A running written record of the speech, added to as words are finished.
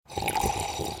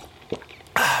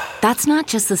That's not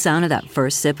just the sound of that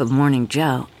first sip of Morning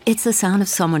Joe. It's the sound of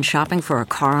someone shopping for a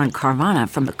car on Carvana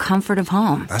from the comfort of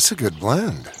home. That's a good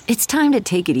blend. It's time to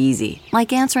take it easy,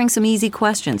 like answering some easy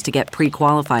questions to get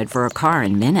pre-qualified for a car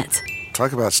in minutes.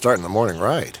 Talk about starting the morning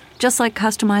right. Just like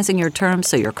customizing your terms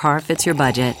so your car fits your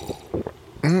budget.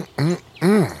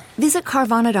 Visit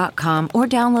Carvana.com or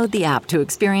download the app to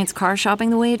experience car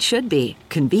shopping the way it should be.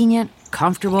 Convenient,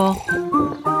 comfortable.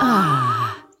 Ah.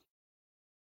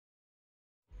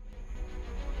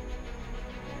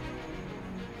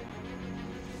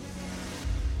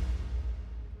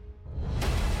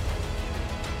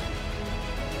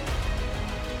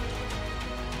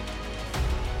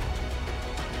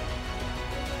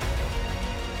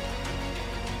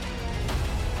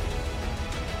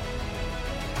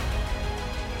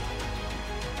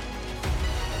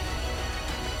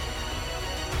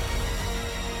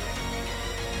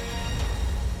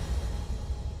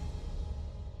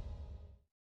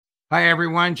 Hi,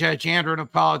 everyone. Judge Andrew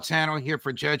Napolitano here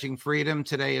for Judging Freedom.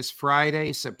 Today is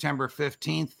Friday, September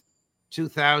 15th,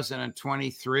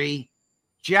 2023.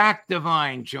 Jack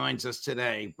Devine joins us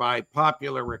today by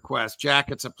popular request.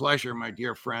 Jack, it's a pleasure, my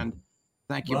dear friend.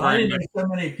 Thank you very much. So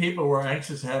many people were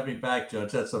anxious to have me back,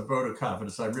 Judge. That's a vote of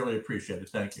confidence. I really appreciate it.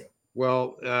 Thank you.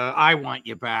 Well, I want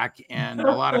you back, and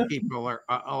a lot of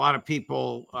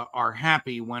people are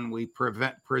happy when we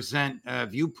present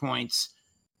viewpoints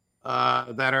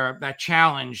that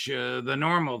challenge the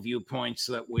normal viewpoints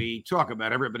that we talk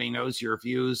about. Everybody knows your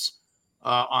views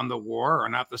on the war are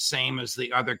not the same as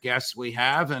the other guests we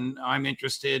have, and I'm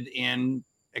interested in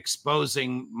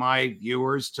exposing my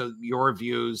viewers to your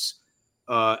views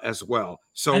as well.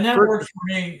 So, and that works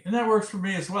for me. And that works for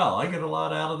me as well. I get a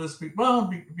lot out of this.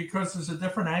 Well, because there's a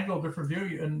different angle, different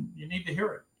view, and you need to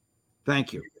hear it.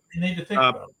 Thank you. You need to think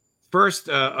about it. First,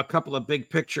 a couple of big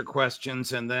picture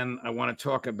questions, and then I want to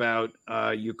talk about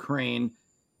Ukraine,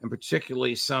 and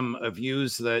particularly some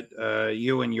views that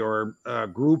you and your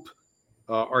group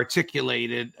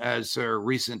articulated as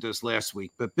recent as last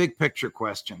week. But big picture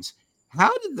questions.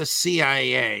 How did the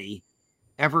CIA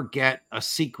ever get a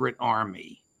secret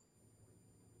army?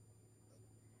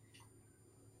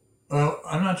 Well,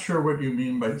 I'm not sure what you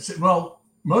mean by... Well,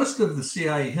 most of the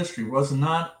CIA history was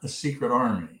not a secret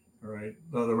army. Right.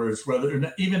 In other words,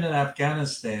 even in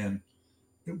Afghanistan,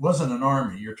 it wasn't an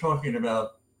army. You're talking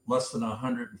about less than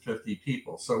 150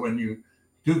 people. So when you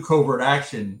do covert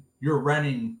action, you're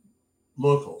renting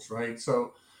locals, right?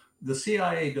 So the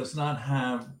CIA does not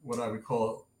have what I would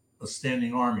call a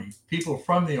standing army. People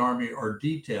from the army are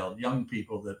detailed, young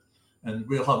people and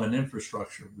we'll have an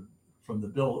infrastructure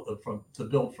to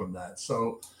build from that.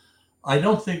 So I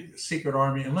don't think secret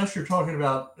army, unless you're talking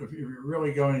about if you're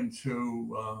really going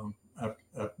to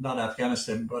not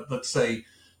Afghanistan, but let's say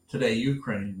today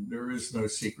Ukraine, there is no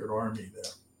secret army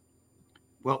there.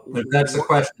 Well, if that's the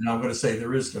question, I'm going to say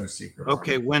there is no secret army.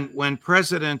 Okay, when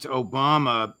President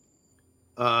Obama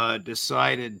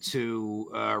decided to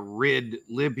rid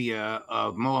Libya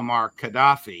of Muammar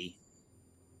Gaddafi,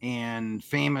 and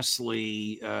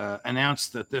famously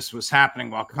announced that this was happening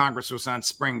while Congress was on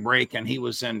spring break and he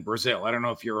was in Brazil. I don't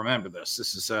know if you remember this.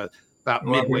 This is about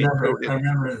midway through. I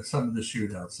remember some of the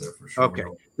shootouts there for sure. Okay.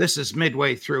 This is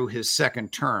midway through his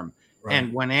second term. Right.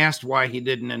 And when asked why he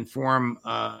didn't inform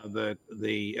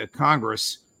the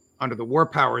Congress under the War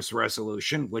Powers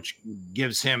Resolution, which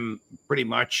gives him pretty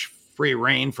much free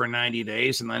reign for 90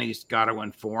 days, and then he's got to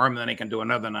inform, then he can do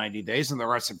another 90 days, and there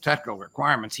are some technical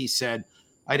requirements. He said,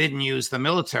 I didn't use the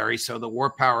military, so the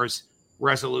War Powers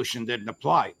Resolution didn't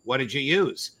apply. What did you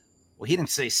use? Well, he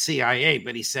didn't say CIA,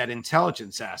 but he said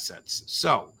intelligence assets.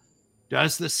 So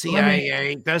does the CIA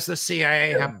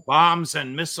have bombs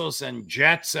and missiles and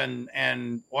jets and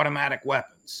automatic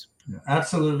weapons?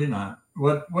 Absolutely not.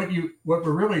 What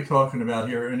we're really talking about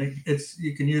here, and it's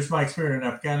you can use my experience in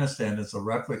Afghanistan as a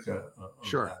replica of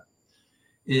that,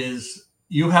 is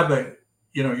you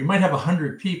might have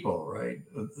 100 people, right,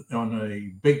 on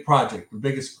a big project. The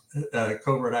biggest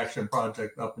covert action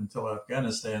project up until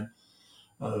Afghanistan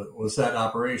was that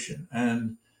operation.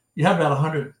 And you have about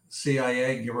 100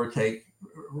 CIA, give or take,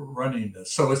 running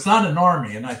this. So it's not an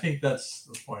army, and I think that's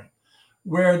the point.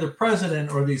 Where the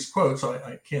president, or these quotes,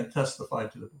 I can't testify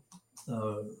to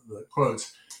the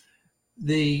quotes,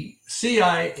 the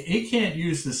CIA, he can't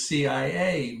use the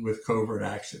CIA with covert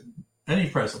action. Any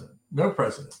president. No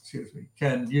president,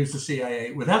 can use the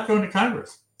CIA without going to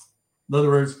Congress. In other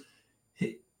words,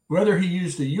 whether he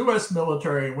used the U.S.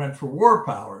 military and went for war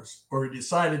powers, or he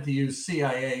decided to use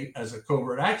CIA as a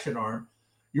covert action arm,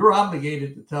 you're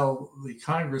obligated to tell the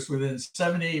Congress within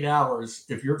 78 hours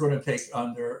if you're going to take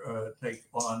on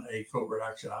a covert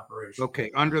action operation.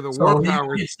 Okay, under the war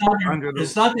powers,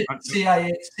 it's not the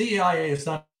CIA. CIA is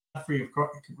not free of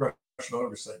congressional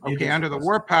oversight. Okay, under the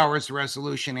war powers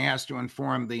resolution, he has to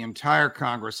inform the entire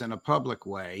Congress in a public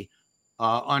way.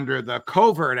 Under the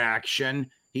covert action,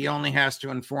 he only has to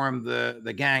inform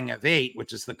the Gang of Eight,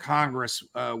 which is the Congress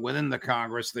within the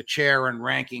Congress, the chair and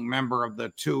ranking member of the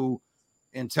two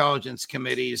intelligence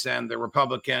committees and the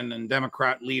Republican and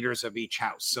Democrat leaders of each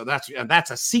house. So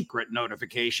that's a secret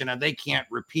notification, and they can't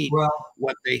repeat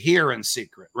what they hear in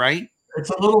secret, right? It's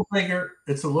a little bigger.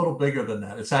 It's a little bigger than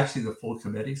that. It's actually the full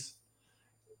committees.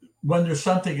 When there's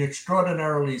something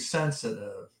extraordinarily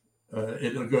sensitive,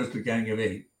 it goes to Gang of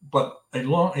Eight. But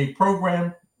a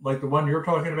program like the one you're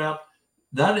talking about,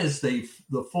 that is the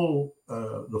full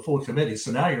committee.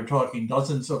 So now you're talking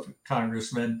dozens of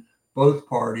congressmen, both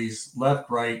parties, left,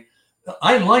 right.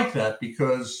 I like that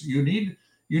because you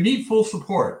need full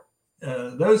support.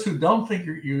 Those who don't think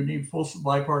you need full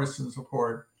bipartisan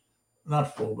support,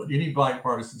 not full, but you need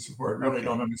bipartisan support, really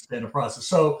don't understand the process.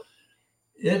 So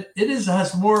it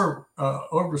has more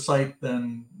oversight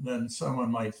than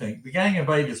someone might think. The Gang of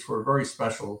Eight is for very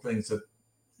special things that,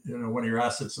 one of your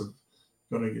assets is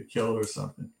going to get killed or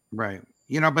something. Right.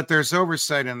 But there's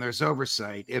oversight and there's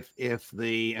oversight. If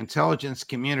the intelligence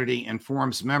community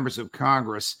informs members of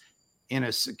Congress in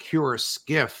a secure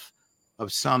skiff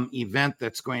of some event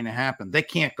that's going to happen, they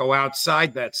can't go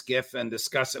outside that skiff and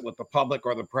discuss it with the public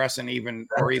or the press and even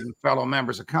fellow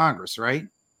members of Congress, right?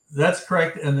 That's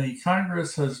correct. And the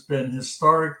Congress has been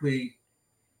historically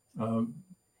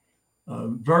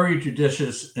very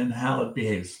judicious in how it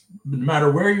behaves, no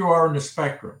matter where you are in the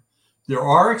spectrum. There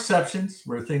are exceptions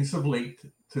where things have leaked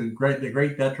to the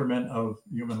great detriment of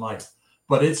human life,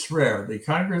 but it's rare. The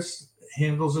Congress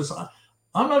handles this.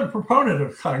 I'm not a proponent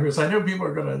of Congress. I know people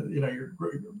are going to, you're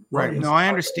right. No, I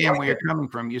understand where you're coming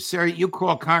from. You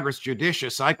call Congress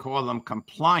judicious. I call them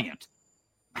compliant.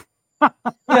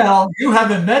 Well, you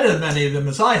haven't met as many of them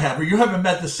as I have, or you haven't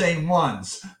met the same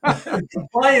ones.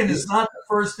 Compliant is not the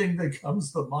first thing that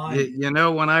comes to mind.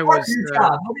 When I was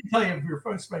job, let me tell you, if your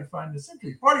folks might find this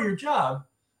interesting, part of your job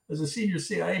as a senior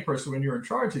CIA person, when you're in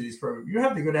charge of these programs, you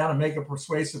have to go down and make a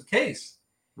persuasive case.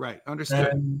 Right,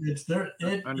 understood.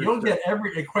 And you'll get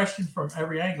a question from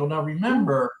every angle. Now,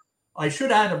 remember, I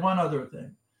should add one other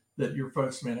thing that your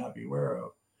folks may not be aware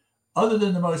of. Other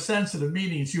than the most sensitive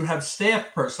meetings, you have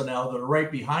staff personnel that are right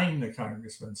behind the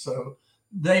congressman. So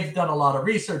they've done a lot of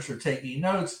research or taking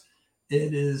notes.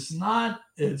 It's not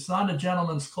a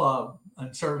gentleman's club,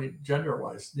 and certainly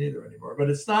gender-wise, neither anymore. But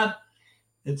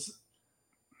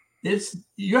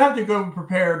you have to go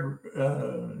prepared.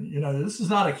 This is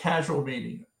not a casual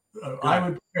meeting. I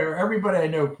would prepare. Everybody I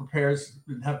know prepares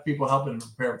and have people helping them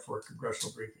prepare for a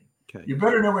congressional briefing. Okay. You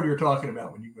better know what you're talking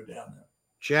about when you go down there.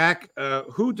 Jack,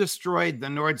 who destroyed the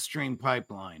Nord Stream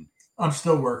pipeline? I'm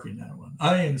still working that one.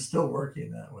 I am still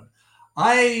working that one.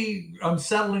 I'm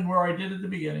settling where I did at the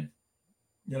beginning.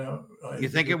 You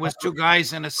think it was two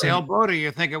guys in a sailboat, or you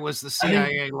think it was the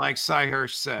CIA, like Cy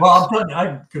Hirsch says? Well, I'm telling you,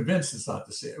 I'm convinced it's not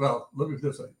the CIA. Well, look at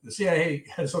this way. The CIA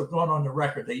has gone on the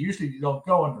record. They usually don't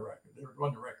go on the record. They were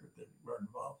on the record that they weren't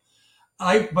involved.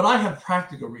 But I have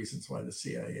practical reasons why the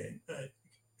CIA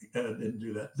didn't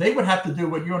do that. They would have to do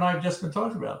what you and I have just been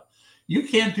talking about. You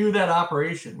can't do that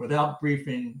operation without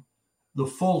briefing the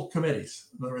full committees.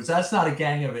 In other words, that's not a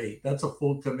Gang of Eight. That's a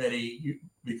full committee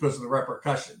because of the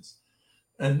repercussions.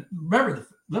 And remember,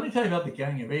 let me tell you about the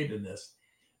Gang of Eight in this.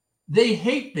 They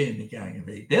hate being the Gang of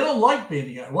Eight. They don't like being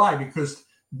the Gang. Why? Because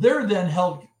they're then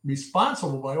held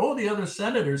responsible by all the other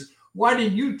senators. Why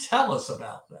didn't you tell us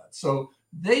about that? So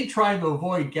they try to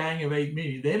avoid Gang of Eight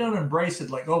meetings. They don't embrace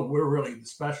it like, oh, we're really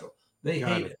special. They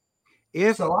hate it.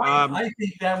 I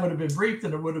think that would have been briefed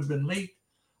and it would have been leaked.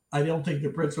 I don't think the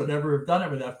Brits would ever have done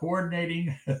it without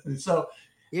coordinating. So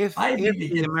I think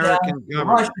the American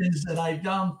Russians, and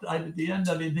at the end,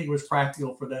 I didn't think it was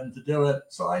practical for them to do it.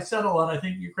 So I settled on, I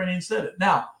think the Ukrainians did it.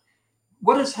 Now,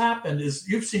 what has happened is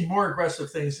you've seen more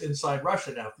aggressive things inside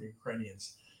Russia now from the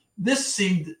Ukrainians. This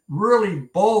seemed really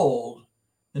bold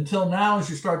until now, as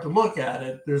you start to look at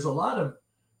it, there's a lot of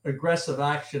aggressive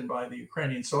action by the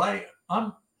Ukrainians. So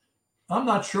I'm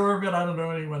not sure of it. I don't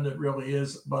know anyone that really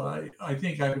is, but I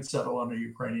think I would settle on a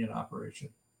Ukrainian operation.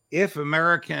 If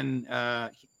American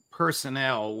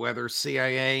personnel, whether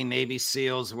CIA, Navy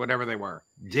SEALs, whatever they were,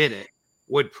 did it,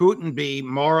 would Putin be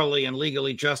morally and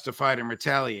legally justified in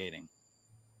retaliating?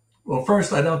 Well,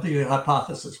 first, I don't think the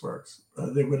hypothesis works.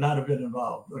 They would not have been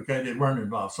involved. Okay, they weren't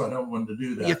involved, so I don't want to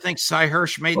do that. You think Cy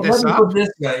Hirsch made this up? Let me put it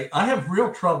this way: I have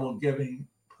real trouble giving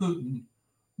Putin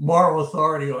moral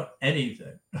authority on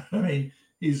anything. I mean,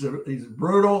 he's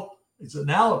brutal. He's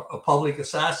now a public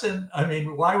assassin. I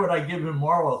mean, why would I give him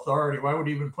moral authority? Why would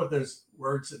he even put those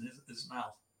words in his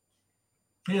mouth?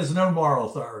 He has no moral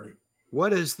authority.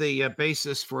 What is the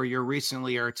basis for your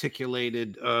recently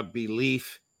articulated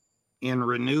belief in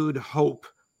renewed hope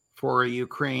for a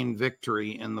Ukraine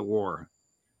victory in the war?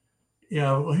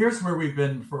 Yeah, well, here's where we've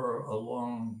been for a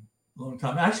long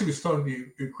time. Actually, we started the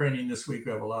Ukrainian this week.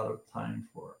 We have a lot of time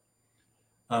for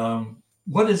it.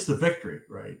 What is the victory,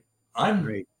 right? I'm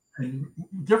right. And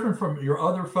different from your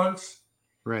other folks.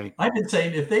 Right. I've been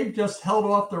saying if they've just held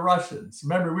off the Russians,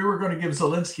 remember, we were going to give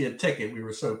Zelensky a ticket. We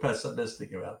were so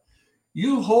pessimistic about it.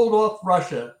 You hold off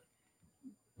Russia.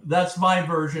 That's my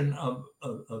version of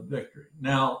victory.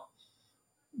 Now,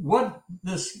 what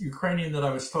this Ukrainian that I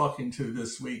was talking to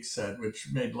this week said, which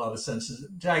made a lot of sense, is,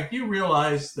 Jack, you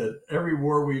realize that every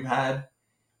war we've had,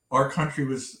 our country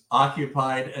was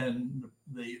occupied and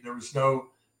there was no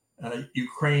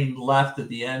Ukraine left at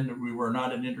the end. We were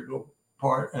not an integral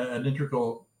part,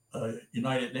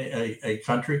 united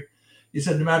country. He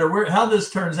said, no matter how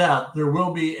this turns out, there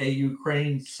will be a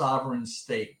Ukraine sovereign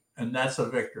state, and that's a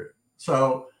victory.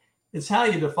 So it's how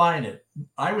you define it.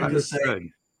 I would just say,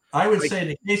 in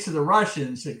the case of the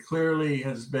Russians, it clearly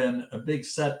has been a big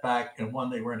setback and one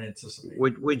they weren't anticipating.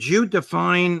 Would you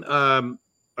define a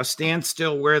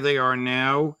standstill where they are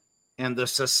now and the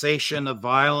cessation of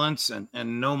violence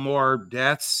and no more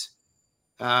deaths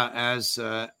as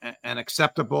an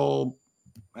acceptable,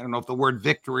 I don't know if the word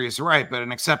victory is right, but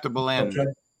an acceptable end?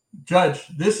 Okay. Judge,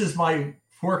 this is my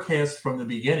forecast from the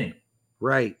beginning.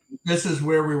 Right. This is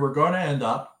where we were going to end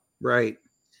up. Right.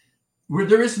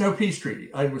 There is no peace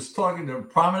treaty. I was talking to a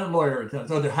prominent lawyer.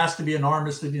 So there has to be an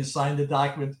armistice. You sign the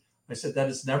document. I said, that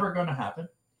is never going to happen.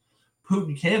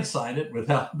 Putin can't sign it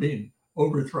without being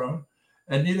overthrown,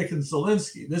 and neither can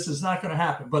Zelensky. This is not going to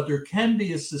happen, but there can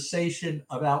be a cessation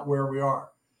about where we are.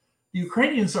 The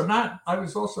Ukrainians are not. I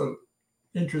was also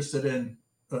interested in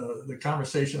the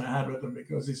conversation I had with him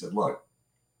because he said, look,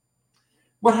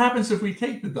 what happens if we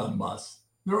take the Donbass?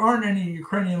 There aren't any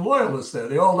Ukrainian loyalists there.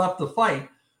 They all left the fight.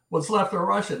 What's left are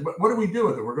Russian. But what do we do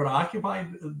with it? We're going to occupy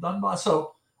Donbass.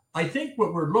 So I think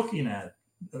what we're looking at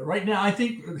right now, I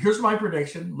think here's my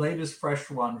prediction, latest fresh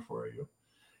one for you,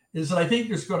 is that I think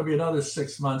there's going to be another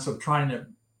 6 months of trying to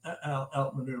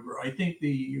outmaneuver. I think the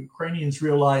Ukrainians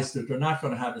realize that they're not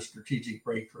going to have a strategic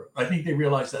breakthrough. I think they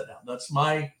realize that now. That's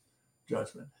my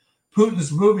judgment.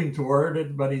 Putin's moving toward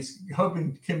it, but he's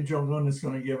hoping Kim Jong-un is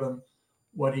going to give him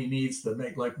what he needs to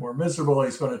make life more miserable.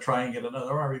 He's going to try and get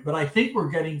another army. But I think we're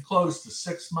getting close to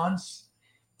 6 months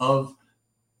of,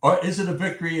 is it a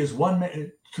victory? Is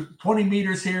 20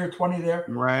 meters here, 20 there?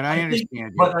 Right, I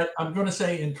understand. But I'm going to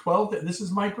say in 12, this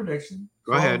is my prediction.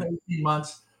 Go ahead. 18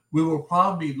 months, we will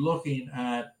probably be looking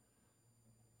at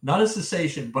not a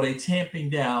cessation, but a tamping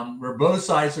down where both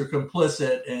sides are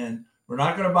complicit, and we're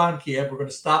not going to bomb Kiev. We're going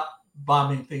to stop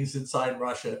bombing things inside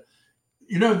Russia.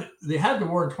 You know, they had the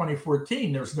war in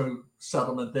 2014. There was no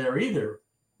settlement there either,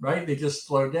 right? They just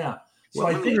slowed down. So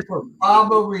I think we're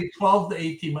probably 12 to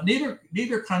 18 months.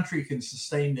 Neither country can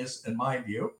sustain this, in my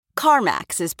view.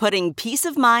 CarMax is putting peace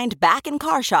of mind back in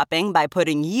car shopping by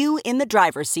putting you in the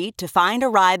driver's seat to find a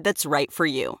ride that's right for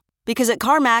you. Because at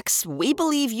CarMax, we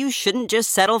believe you shouldn't just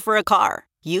settle for a car.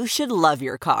 You should love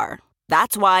your car.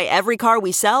 That's why every car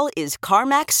we sell is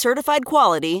CarMax certified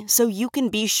quality, so you can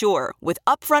be sure with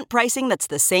upfront pricing that's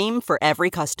the same for every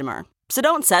customer. So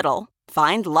don't settle.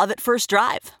 Find love at first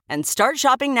drive and start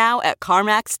shopping now at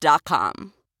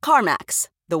CarMax.com. CarMax,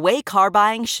 the way car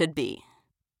buying should be.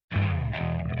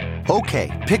 Okay,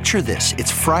 picture this.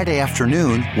 It's Friday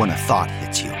afternoon when a thought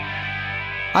hits you.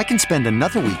 I can spend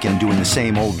another weekend doing the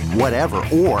same old whatever,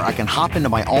 or I can hop into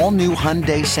my all-new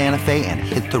Hyundai Santa Fe and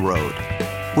hit the road.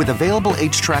 With available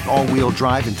H-Track all-wheel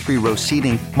drive and 3-row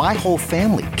seating, my whole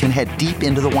family can head deep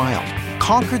into the wild.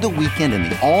 Conquer the weekend in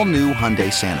the all-new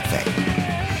Hyundai Santa Fe.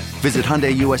 Visit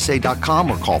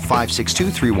HyundaiUSA.com or call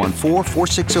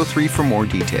 562-314-4603 for more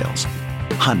details.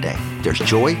 Hyundai, there's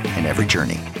joy in every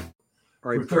journey.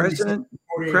 All right, President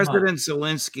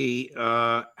Zelensky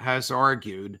has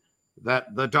argued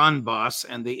that the Donbass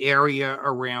and the area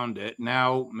around it,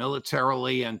 now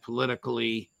militarily and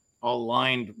politically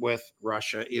aligned with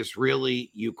Russia, is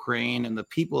really Ukraine, and the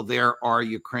people there are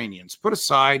Ukrainians. Put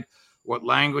aside what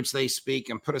language they speak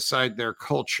and put aside their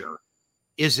culture.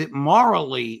 Is it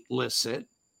morally licit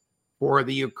for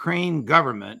the Ukraine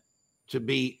government to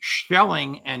be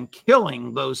shelling and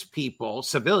killing those people,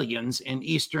 civilians, in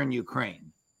eastern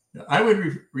Ukraine? I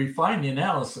would refine the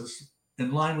analysis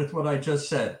in line with what I just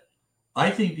said. I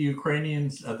think the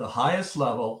Ukrainians at the highest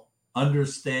level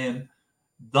understand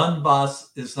Donbass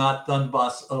is not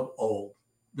Donbass of old.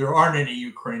 There aren't any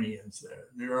Ukrainians there.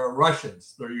 There are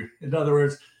Russians. In other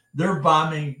words, they're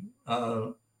bombing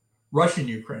Russian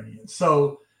Ukrainians.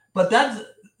 So, but that's,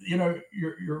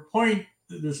 your point,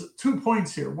 there's 2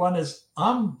 points here. One is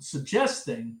I'm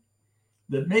suggesting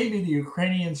that maybe the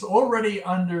Ukrainians already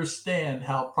understand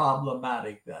how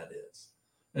problematic that is.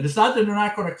 And it's not that they're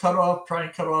not going to try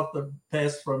and cut off the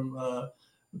pass from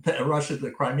Russia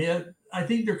to Crimea. I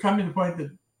think they're coming to the point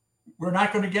that we're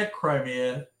not going to get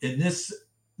Crimea in this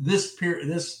period,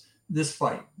 this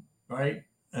fight, right?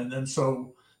 And then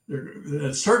so at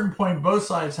a certain point, both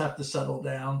sides have to settle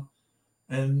down,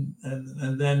 and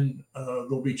then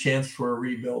there'll be chance for a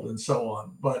rebuild and so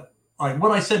on. But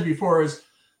what I said before is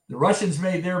the Russians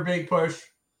made their big push.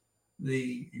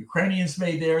 The Ukrainians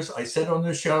made theirs. I said on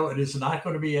the show, it is not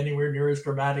going to be anywhere near as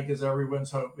dramatic as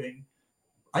everyone's hoping.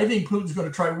 I think Putin's going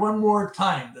to try one more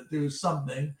time to do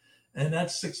something, and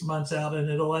that's 6 months out, and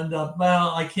it'll end up,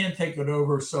 well, I can't take it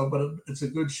over, but it's a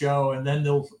good show, and then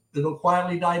it'll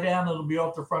quietly die down. It'll be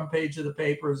off the front page of the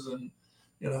papers, and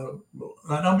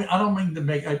I don't mean to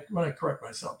make. I want to correct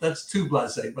myself. That's too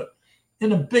blasé, but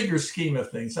in a bigger scheme of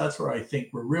things, that's where I think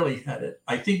we're really headed.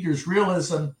 I think there's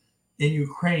realism in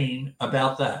Ukraine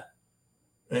about that,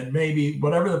 and maybe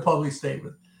whatever the public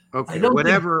statement. Okay,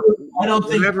 whatever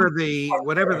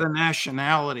the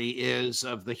nationality is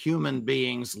of the human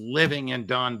beings living in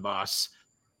Donbass,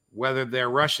 whether they're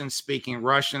Russian-speaking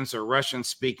Russians or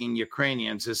Russian-speaking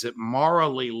Ukrainians, is it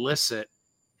morally licit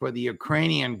for the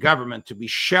Ukrainian government to be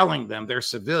shelling them, their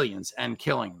civilians, and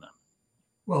killing them?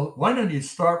 Well, why don't you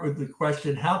start with the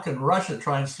question, how can Russia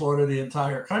try and slaughter the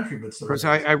entire country? Because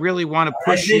I really want to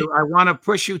push you. I want to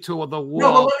push you to the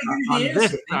wall on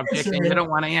this subject, and you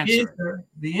don't want to answer.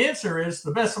 The answer is,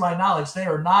 the best of my knowledge, they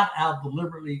are not out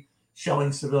deliberately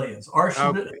shelling civilians. Are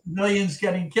civilians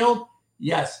getting killed?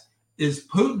 Yes. Is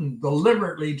Putin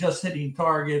deliberately just hitting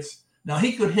targets? Now,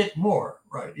 he could hit more,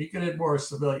 right? He could hit more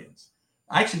civilians.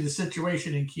 Actually, the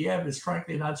situation in Kiev is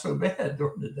frankly not so bad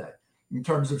during the day in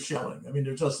terms of shelling. I mean,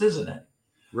 there just isn't any.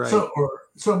 Right.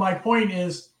 So my point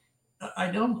is,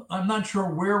 I'm not sure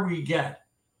where we get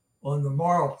on the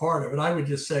moral part of it. I would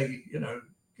just say,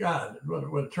 God,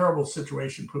 what a terrible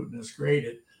situation Putin has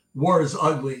created. War is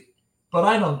ugly, but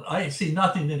I see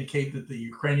nothing to indicate that the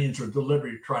Ukrainians are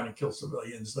deliberately trying to kill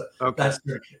civilians. That's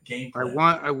their game plan.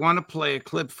 I want to play a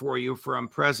clip for you from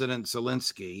President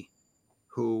Zelensky,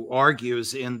 who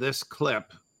argues in this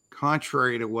clip,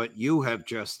 contrary to what you have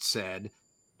just said,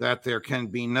 that there can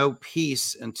be no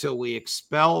peace until we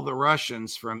expel the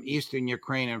Russians from eastern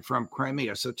Ukraine and from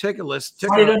Crimea. So take a list.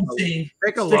 Take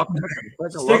a look.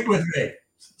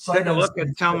 Take a look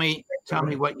and tell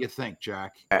me what you think,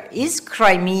 Jack. Is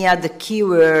Crimea the key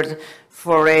word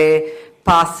for a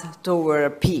path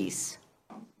toward peace?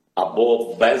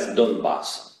 Або без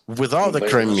Донбасу. Without the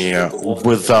Crimea,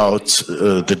 without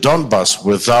the Donbass,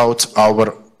 without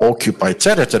our occupied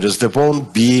territories, there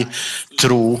won't be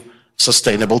true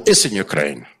sustainable peace in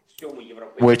Ukraine,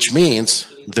 which means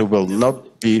there will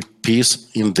not be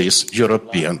peace in this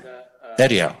European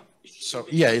area. So,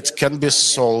 it can be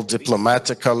solved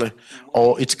diplomatically,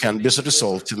 or it can be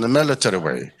resolved in a military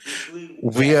way.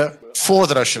 We are for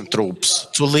the Russian troops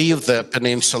to leave the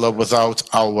peninsula without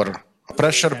our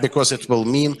pressure, because it will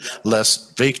mean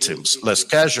less victims, less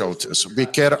casualties. We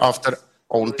care after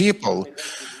own people,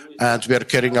 and we are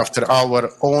caring after our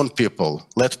own people.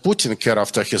 Let Putin care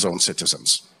after his own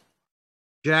citizens.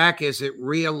 Jack, is it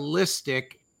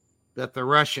realistic that the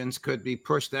Russians could be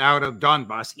pushed out of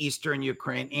Donbass, eastern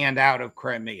Ukraine, and out of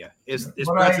Crimea? Is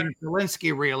President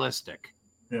Zelensky realistic?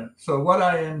 Yeah. So what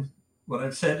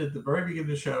I've said at the very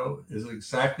beginning of the show is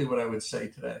exactly what I would say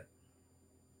today.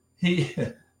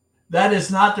 That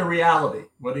is not the reality,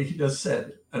 what he just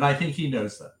said. And I think he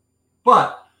knows that.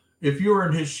 But if you were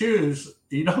in his shoes,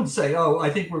 you don't say, I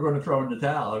think we're going to throw in the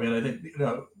towel. I mean, I think,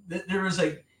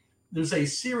 there's a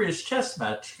serious chess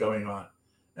match going on.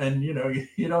 And, you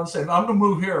don't say, I'm going to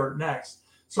move here next.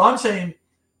 So I'm saying,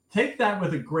 take that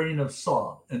with a grain of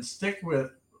salt and stick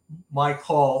with my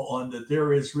call on that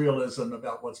there is realism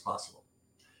about what's possible.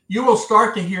 You will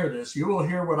start to hear this. You will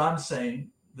hear what I'm saying.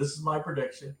 This is my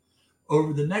prediction.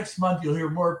 Over the next month, you'll hear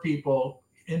more people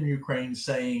in Ukraine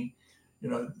saying,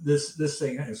 this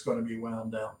thing is going to be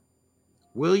wound down.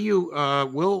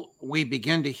 Will we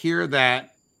begin to hear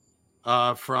that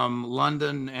from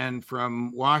London and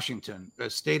from Washington?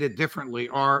 Stated differently,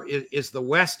 is the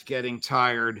West getting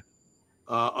tired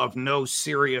of no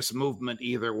serious movement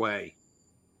either way?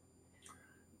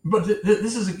 But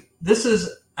this is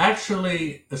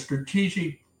actually a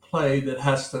strategic play that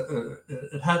has to,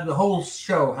 the whole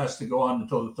show has to go on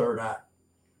until the third act,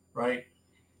 right?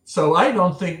 So I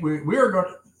don't think we're going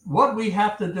to, what we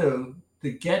have to do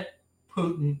to get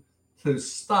Putin to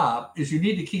stop is you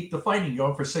need to keep the fighting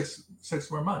going for six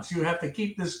more months. You have to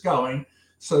keep this going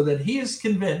so that he is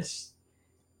convinced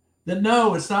that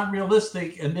no, it's not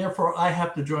realistic, and therefore I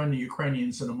have to join the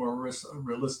Ukrainians in a more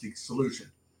realistic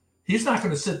solution. He's not going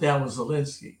to sit down with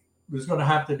Zelensky. There's going to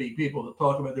have to be people to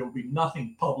talk about. There will be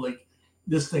nothing public.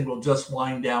 This thing will just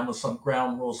wind down with some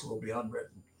ground rules that will be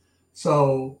unwritten.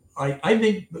 So I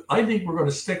think we're going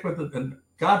to stick with it, and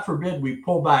God forbid we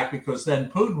pull back, because then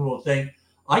Putin will think,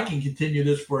 I can continue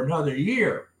this for another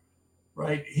year,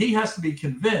 right? He has to be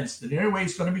convinced, and the only way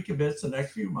he's going to be convinced the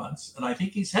next few months, and I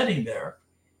think he's heading there.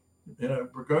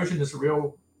 Prigozhin is a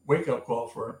real wake-up call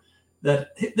for him,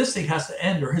 that this thing has to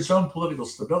end or his own political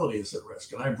stability is at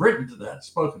risk. And I've written to that,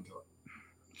 spoken to it.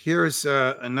 Here's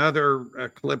another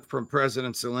clip from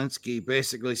President Zelensky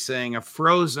basically saying a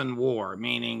frozen war,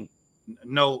 meaning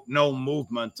no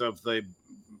movement of the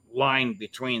line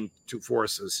between two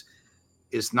forces,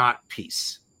 is not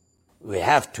peace. We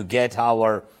have to get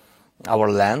our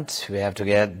land. We have to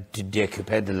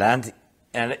deoccupy the land.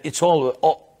 And it's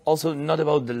also not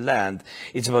about the land,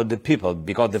 it's about the people,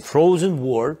 because the frozen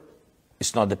war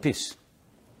is not the peace.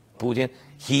 Putin,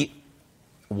 he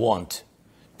wants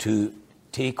to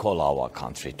take all our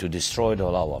country, to destroy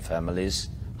all our families,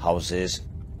 houses,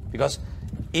 because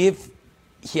if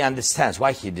he understands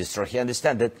why he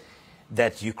understands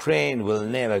that Ukraine will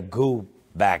never go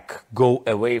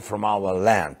away from our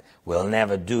land, will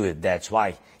never do it. That's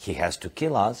why he has to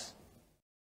kill us.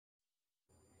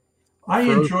 I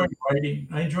enjoy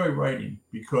writing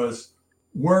because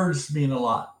words mean a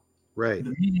lot. Right.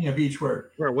 The meaning of each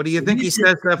word. Right. What do you think he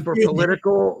says that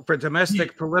for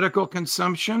domestic political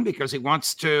consumption? Because he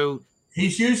wants to.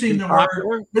 He's using the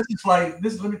word. This is like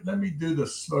this. Let me do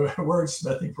this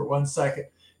wordsmithing for 1 second.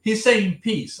 He's saying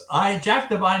peace. Jack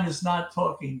Devine is not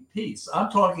talking peace.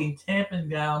 I'm talking tamping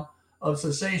down of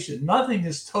cessation. Nothing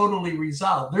is totally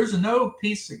resolved. There's no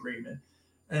peace agreement.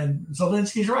 And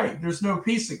Zelensky's right. There's no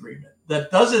peace agreement.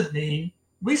 That doesn't mean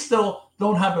we still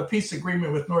don't have a peace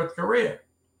agreement with North Korea,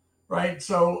 right?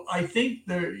 So I think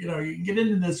you can get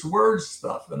into this word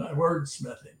stuff and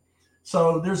wordsmithing.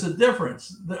 So there's a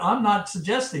difference. I'm not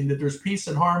suggesting that there's peace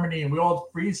and harmony and we all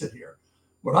freeze it here.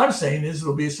 What I'm saying is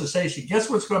it'll be a cessation. Guess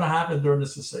what's going to happen during the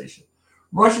cessation?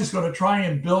 Russia's going to try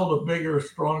and build a bigger,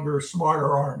 stronger,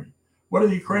 smarter army. What are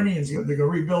the Ukrainians going to do? They're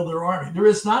going to rebuild their army. There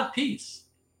is not peace.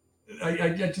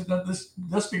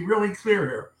 Let's be really clear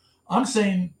here. I'm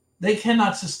saying they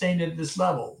cannot sustain it at this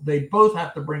level. They both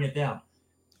have to bring it down.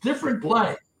 Different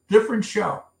play, different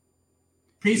show.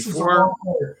 Peace is a wrong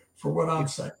word for what I'm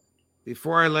saying.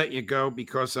 Before I let you go,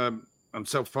 because I'm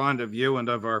so fond of you and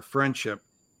of our friendship,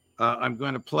 I'm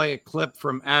going to play a clip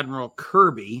from Admiral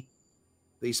Kirby,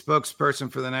 the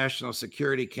spokesperson for the National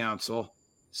Security Council,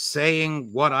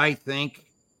 saying what I think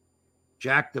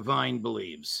Jack Devine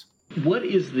believes. What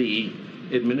is the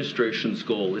administration's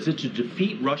goal? Is it to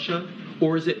defeat Russia,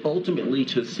 or is it ultimately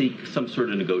to seek some sort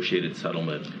of negotiated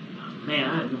settlement? Man,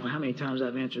 I don't know how many times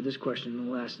I've answered this question in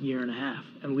the last year and a half.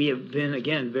 And we have been,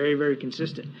 again, very, very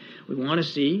consistent. We want to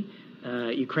see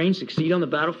Ukraine succeed on the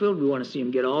battlefield. We want to see them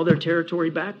get all their territory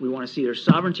back. We want to see their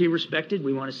sovereignty respected.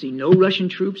 We want to see no Russian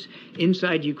troops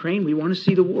inside Ukraine. We want to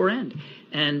see the war end.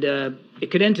 And it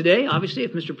could end today, obviously,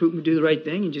 if Mr. Putin would do the right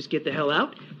thing and just get the hell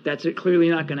out. That's clearly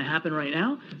not going to happen right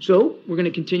now. So we're going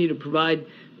to continue to provide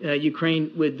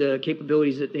Ukraine with the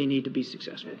capabilities that they need to be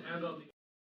successful.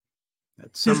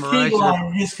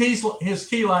 His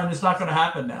key line is not going to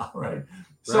happen now, right?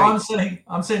 So right.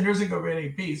 I'm saying there isn't going to be any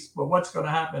peace, but what's going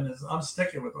to happen is I'm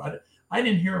sticking with it. I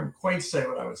didn't hear him quite say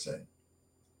what I was saying.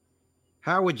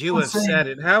 How would you have said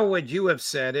it? How would you have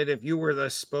said it if you were the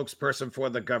spokesperson for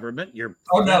the government?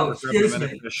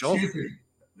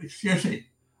 Excuse me.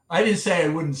 I didn't say I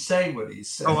wouldn't say what he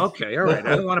said. Oh, okay. All right.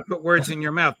 I don't want to put words in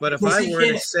your mouth, but if I were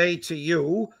to say to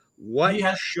you, what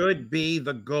should be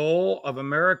the goal of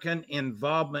American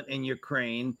involvement in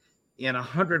Ukraine in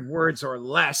 100 words or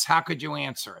less, how could you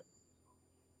answer it?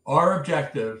 Our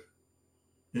objective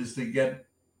is to get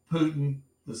Putin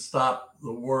to stop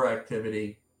the war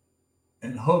activity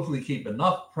and hopefully keep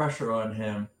enough pressure on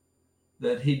him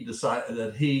that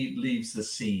he leaves the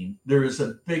scene. There is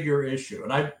a bigger issue,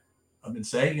 and I've been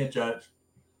saying it, Judge.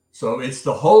 So it's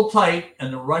to hold tight,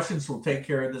 and the Russians will take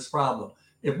care of this problem.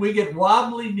 If we get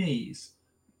wobbly knees,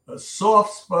 a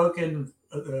soft-spoken,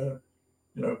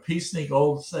 peacenik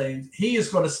old saying, he is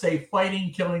going to stay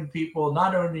fighting, killing people,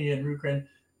 not only in Ukraine.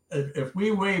 If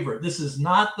we waver, this is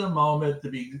not the moment to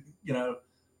be,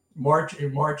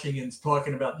 marching and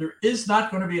talking about there is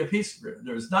not going to be a peace agreement.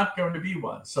 There's not going to be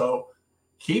one. So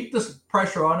keep this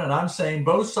pressure on. And I'm saying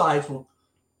both sides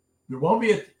there won't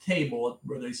be a table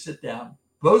where they sit down.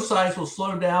 Both sides will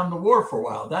slow down the war for a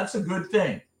while. That's a good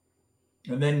thing.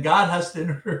 And then God has to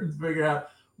interfere and figure out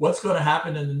what's going to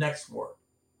happen in the next war.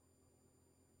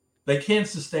 They can't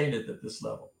sustain it at this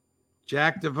level.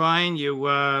 Jack Devine, you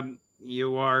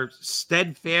are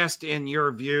steadfast in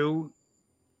your view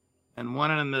and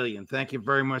one in a million. Thank you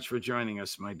very much for joining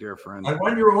us, my dear friend. I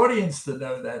want your audience to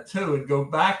know that too, and go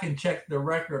back and check the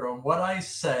record on what I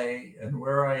say and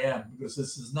where I am, because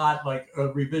this is not like a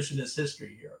revisionist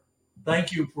history here.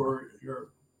 Thank you for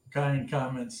your kind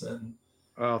comments and.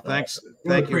 Well, thanks.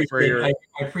 Thank you for your. I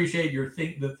appreciate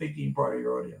the thinking part of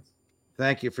your audience.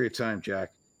 Thank you for your time, Jack.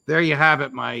 There you have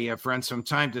it, my friends. From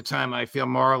time to time, I feel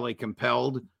morally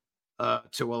compelled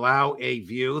to allow a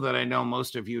view that I know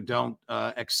most of you don't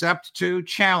accept, to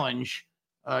challenge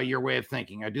your way of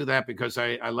thinking. I do that because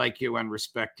I like you and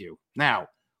respect you. Now,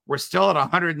 we're still at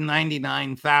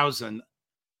 199,000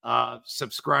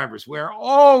 subscribers.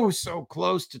 We're so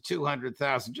close to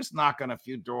 200,000. Just knock on a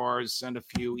few doors, send a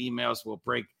few emails. We'll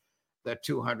break that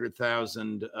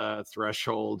 200,000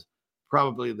 threshold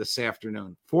probably this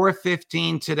afternoon.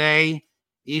 4:15 today,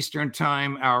 Eastern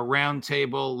Time, our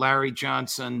roundtable, Larry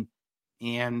Johnson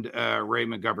and Ray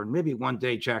McGovern. Maybe one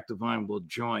day Jack Devine will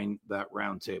join that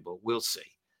roundtable. We'll see.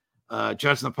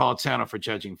 Judge Napolitano for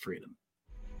Judging Freedom.